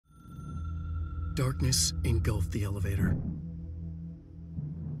Darkness engulfed the elevator.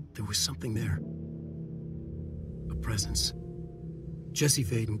 There was something there. A presence. Jesse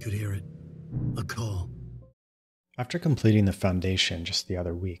Faden could hear it. A call. After completing the Foundation just the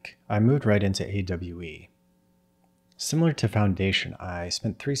other week, I moved right into AWE. Similar to Foundation, I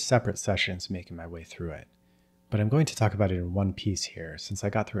spent 3 separate sessions making my way through it, but I'm going to talk about it in one piece here since I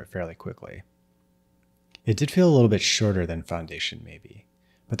got through it fairly quickly. It did feel a little bit shorter than Foundation maybe,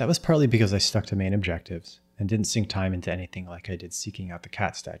 but that was partly because I stuck to main objectives and didn't sink time into anything like I did seeking out the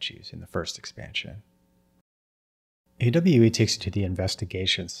cat statues in the first expansion. AWE takes you to the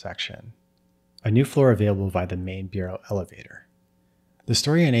Investigations section, a new floor available via the main Bureau elevator. The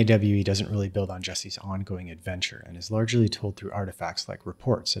story in AWE doesn't really build on Jesse's ongoing adventure and is largely told through artifacts like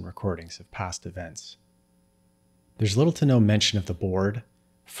reports and recordings of past events. There's little to no mention of the Board,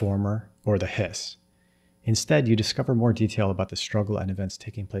 Former, or the Hiss. Instead, you discover more detail about the struggle and events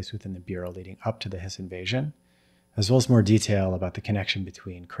taking place within the Bureau leading up to the Hiss invasion, as well as more detail about the connection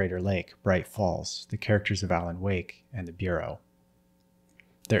between Crater Lake, Bright Falls, the characters of Alan Wake, and the Bureau.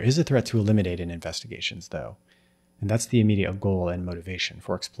 There is a threat to eliminate in Investigations, though, and that's the immediate goal and motivation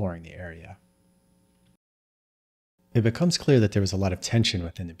for exploring the area. It becomes clear that there was a lot of tension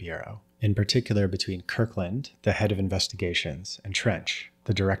within the Bureau, in particular between Kirkland, the head of Investigations, and Trench,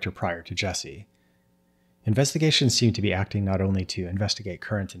 the director prior to Jesse. Investigations seem to be acting not only to investigate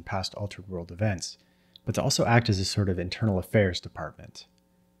current and past Altered World events, but to also act as a sort of internal affairs department.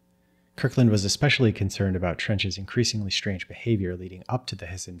 Kirkland was especially concerned about Trench's increasingly strange behavior leading up to the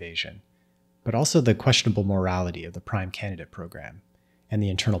Hiss invasion, but also the questionable morality of the Prime Candidate program and the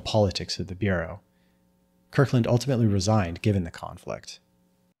internal politics of the Bureau. Kirkland ultimately resigned given the conflict.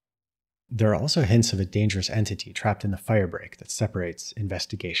 There are also hints of a dangerous entity trapped in the firebreak that separates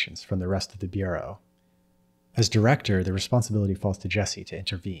Investigations from the rest of the Bureau. As director, the responsibility falls to Jesse to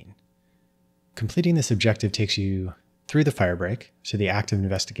intervene. Completing this objective takes you through the firebreak to the active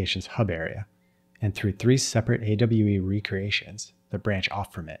Investigations hub area, and through 3 separate AWE recreations that branch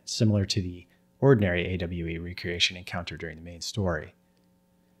off from it, similar to the ordinary AWE recreation encountered during the main story.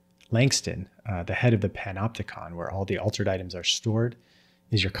 Langston, the head of the Panopticon where all the altered items are stored,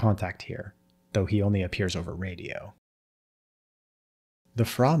 is your contact here, though he only appears over radio. The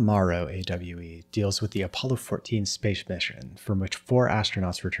Fra Mauro AWE deals with the Apollo 14 space mission from which 4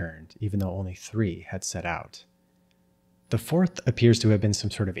 astronauts returned, even though only 3 had set out. The 4th appears to have been some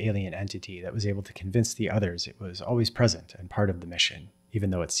sort of alien entity that was able to convince the others it was always present and part of the mission, even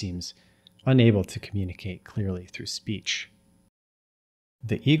though it seems unable to communicate clearly through speech.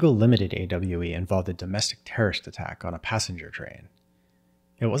 The Eagle Limited AWE involved a domestic terrorist attack on a passenger train.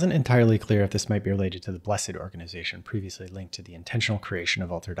 It wasn't entirely clear if this might be related to the Blessed organization previously linked to the intentional creation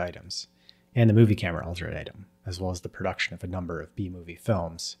of altered items, and the movie camera altered item, as well as the production of a number of B-movie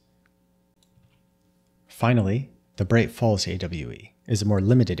films. Finally, the Bright Falls AWE is a more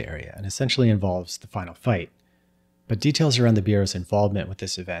limited area and essentially involves the final fight, but details around the Bureau's involvement with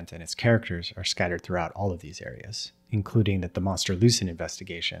this event and its characters are scattered throughout all of these areas, including that the monster loose in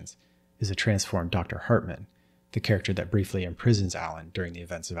Investigations is a transformed Dr. Hartman, the character that briefly imprisons Alan during the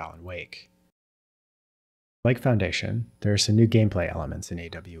events of Alan Wake. Like Foundation, there are some new gameplay elements in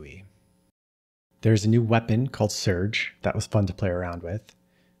AWE. There's a new weapon called Surge that was fun to play around with,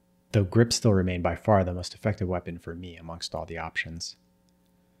 though grips still remain by far the most effective weapon for me amongst all the options.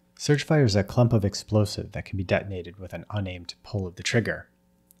 Surge fires a clump of explosive that can be detonated with an unaimed pull of the trigger,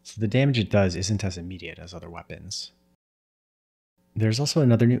 so the damage it does isn't as immediate as other weapons. There's also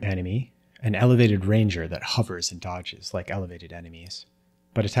another new enemy, an elevated ranger that hovers and dodges like elevated enemies,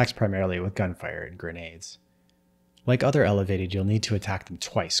 but attacks primarily with gunfire and grenades. Like other elevated, you'll need to attack them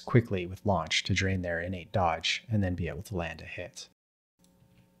twice quickly with launch to drain their innate dodge and then be able to land a hit.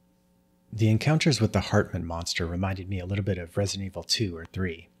 The encounters with the Hartman monster reminded me a little bit of Resident Evil 2 or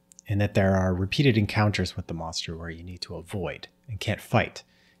 3, in that there are repeated encounters with the monster where you need to avoid and can't fight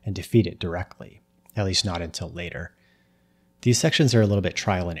and defeat it directly, at least not until later. These sections are a little bit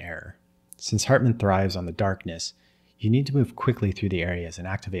trial and error. Since Hartman thrives on the darkness, you need to move quickly through the areas and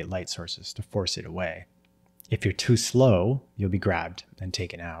activate light sources to force it away. If you're too slow, you'll be grabbed and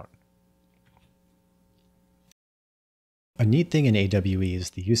taken out. A neat thing in AWE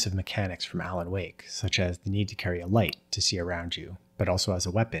is the use of mechanics from Alan Wake, such as the need to carry a light to see around you, but also as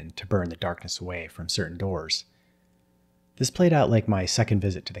a weapon to burn the darkness away from certain doors. This played out like my second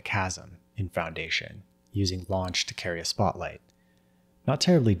visit to the Chasm in Foundation, using launch to carry a spotlight. Not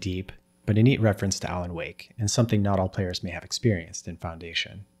terribly deep, but a neat reference to Alan Wake, and something not all players may have experienced in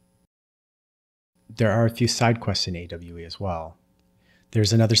Foundation. There are a few side quests in AWE as well.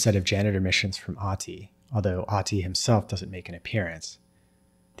 There's another set of janitor missions from Ahti, although Ahti himself doesn't make an appearance.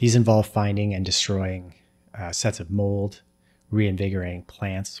 These involve finding and destroying sets of mold, reinvigorating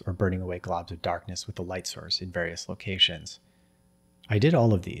plants, or burning away globs of darkness with a light source in various locations. I did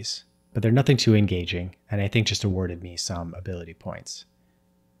all of these, but they're nothing too engaging, and I think just awarded me some ability points.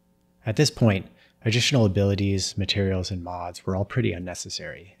 At this point, additional abilities, materials, and mods were all pretty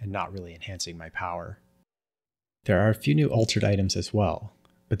unnecessary and not really enhancing my power. There are a few new altered items as well,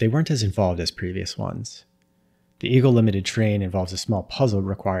 but they weren't as involved as previous ones. The Eagle Limited Train involves a small puzzle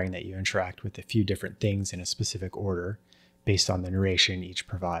requiring that you interact with a few different things in a specific order, based on the narration each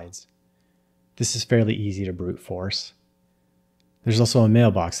provides. This is fairly easy to brute force. There's also a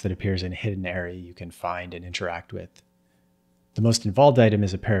mailbox that appears in a hidden area you can find and interact with. The most involved item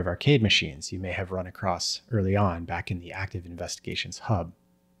is a pair of arcade machines you may have run across early on back in the Active Investigations hub.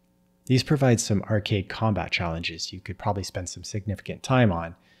 These provide some arcade combat challenges you could probably spend some significant time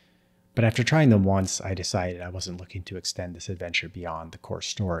on, but after trying them once, I decided I wasn't looking to extend this adventure beyond the core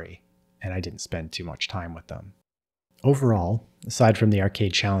story, and I didn't spend too much time with them. Overall, aside from the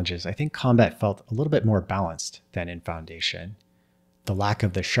arcade challenges, I think combat felt a little bit more balanced than in Foundation. The lack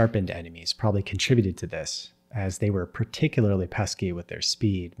of the sharpened enemies probably contributed to this, as they were particularly pesky with their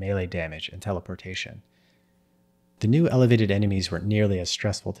speed, melee damage, and teleportation. The new elevated enemies weren't nearly as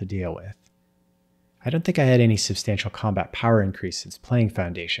stressful to deal with. I don't think I had any substantial combat power increase since playing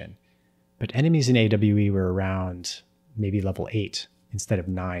Foundation, but enemies in AWE were around maybe level 8 instead of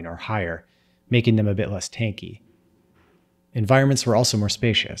 9 or higher, making them a bit less tanky. Environments were also more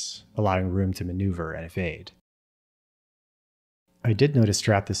spacious, allowing room to maneuver and evade. I did notice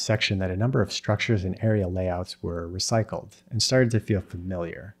throughout this section that a number of structures and area layouts were recycled and started to feel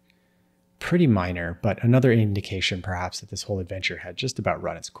familiar. Pretty minor, but another indication perhaps that this whole adventure had just about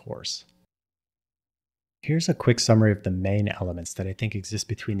run its course. Here's a quick summary of the main elements that I think exist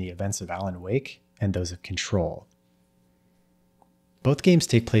between the events of Alan Wake and those of Control. Both games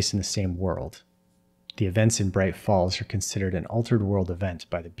take place in the same world. The events in Bright Falls are considered an altered world event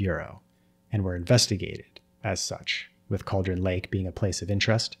by the Bureau, and were investigated as such, with Cauldron Lake being a place of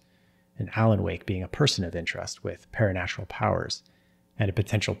interest, and Alan Wake being a person of interest with paranatural powers, and a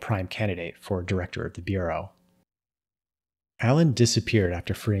potential prime candidate for director of the Bureau. Alan disappeared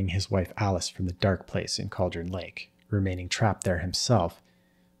after freeing his wife Alice from the dark place in Cauldron Lake, remaining trapped there himself,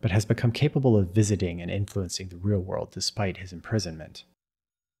 but has become capable of visiting and influencing the real world despite his imprisonment.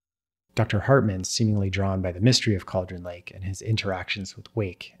 Dr. Hartman, seemingly drawn by the mystery of Cauldron Lake and his interactions with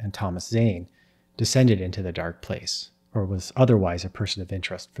Wake and Thomas Zane, descended into the dark place, or was otherwise a person of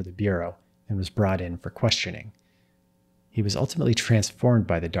interest for the Bureau, and was brought in for questioning. He was ultimately transformed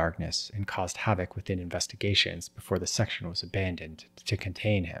by the darkness and caused havoc within investigations before the section was abandoned to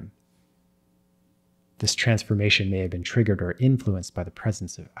contain him. This transformation may have been triggered or influenced by the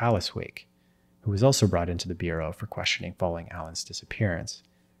presence of Alice Wake, who was also brought into the Bureau for questioning following Alan's disappearance.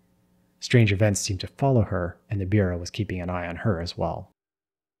 Strange events seemed to follow her, and the Bureau was keeping an eye on her as well.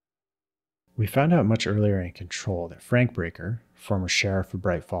 We found out much earlier in Control that Frank Breaker, former sheriff of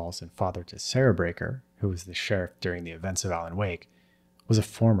Bright Falls and father to Sarah Breaker, who was the sheriff during the events of Alan Wake, was a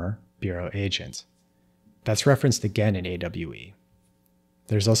former Bureau agent. That's referenced again in AWE.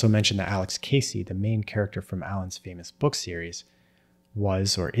 There's also mention that Alex Casey, the main character from Alan's famous book series,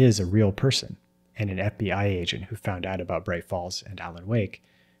 was or is a real person, and an FBI agent who found out about Bright Falls and Alan Wake,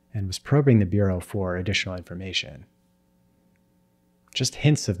 and was probing the Bureau for additional information. Just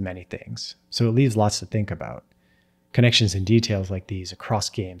hints of many things, so it leaves lots to think about. Connections and details like these across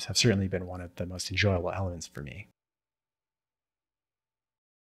games have certainly been one of the most enjoyable elements for me.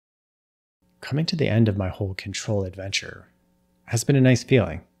 Coming to the end of my whole Control adventure has been a nice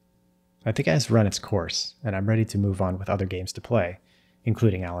feeling. I think it has run its course, and I'm ready to move on with other games to play,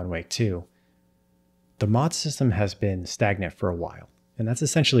 including Alan Wake 2. The mod system has been stagnant for a while, and that's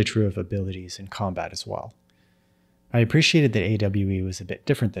essentially true of abilities and combat as well. I appreciated that AWE was a bit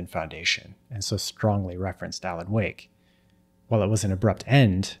different than Foundation, and so strongly referenced Alan Wake. While it was an abrupt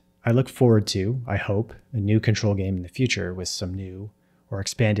end, I look forward to, I hope, a new Control game in the future with some new or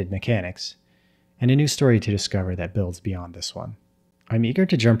expanded mechanics, and a new story to discover that builds beyond this one. I'm eager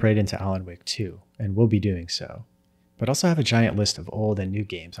to jump right into Alan Wake 2, and will be doing so, but also have a giant list of old and new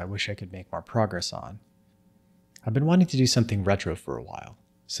games I wish I could make more progress on. I've been wanting to do something retro for a while,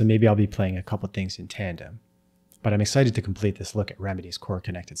 so maybe I'll be playing a couple things in tandem, but I'm excited to complete this look at Remedy's core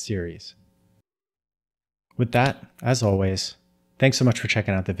connected series. With that, as always, thanks so much for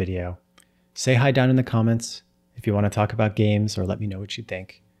checking out the video. Say hi down in the comments if you want to talk about games or let me know what you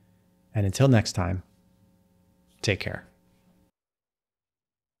think. And until next time, take care.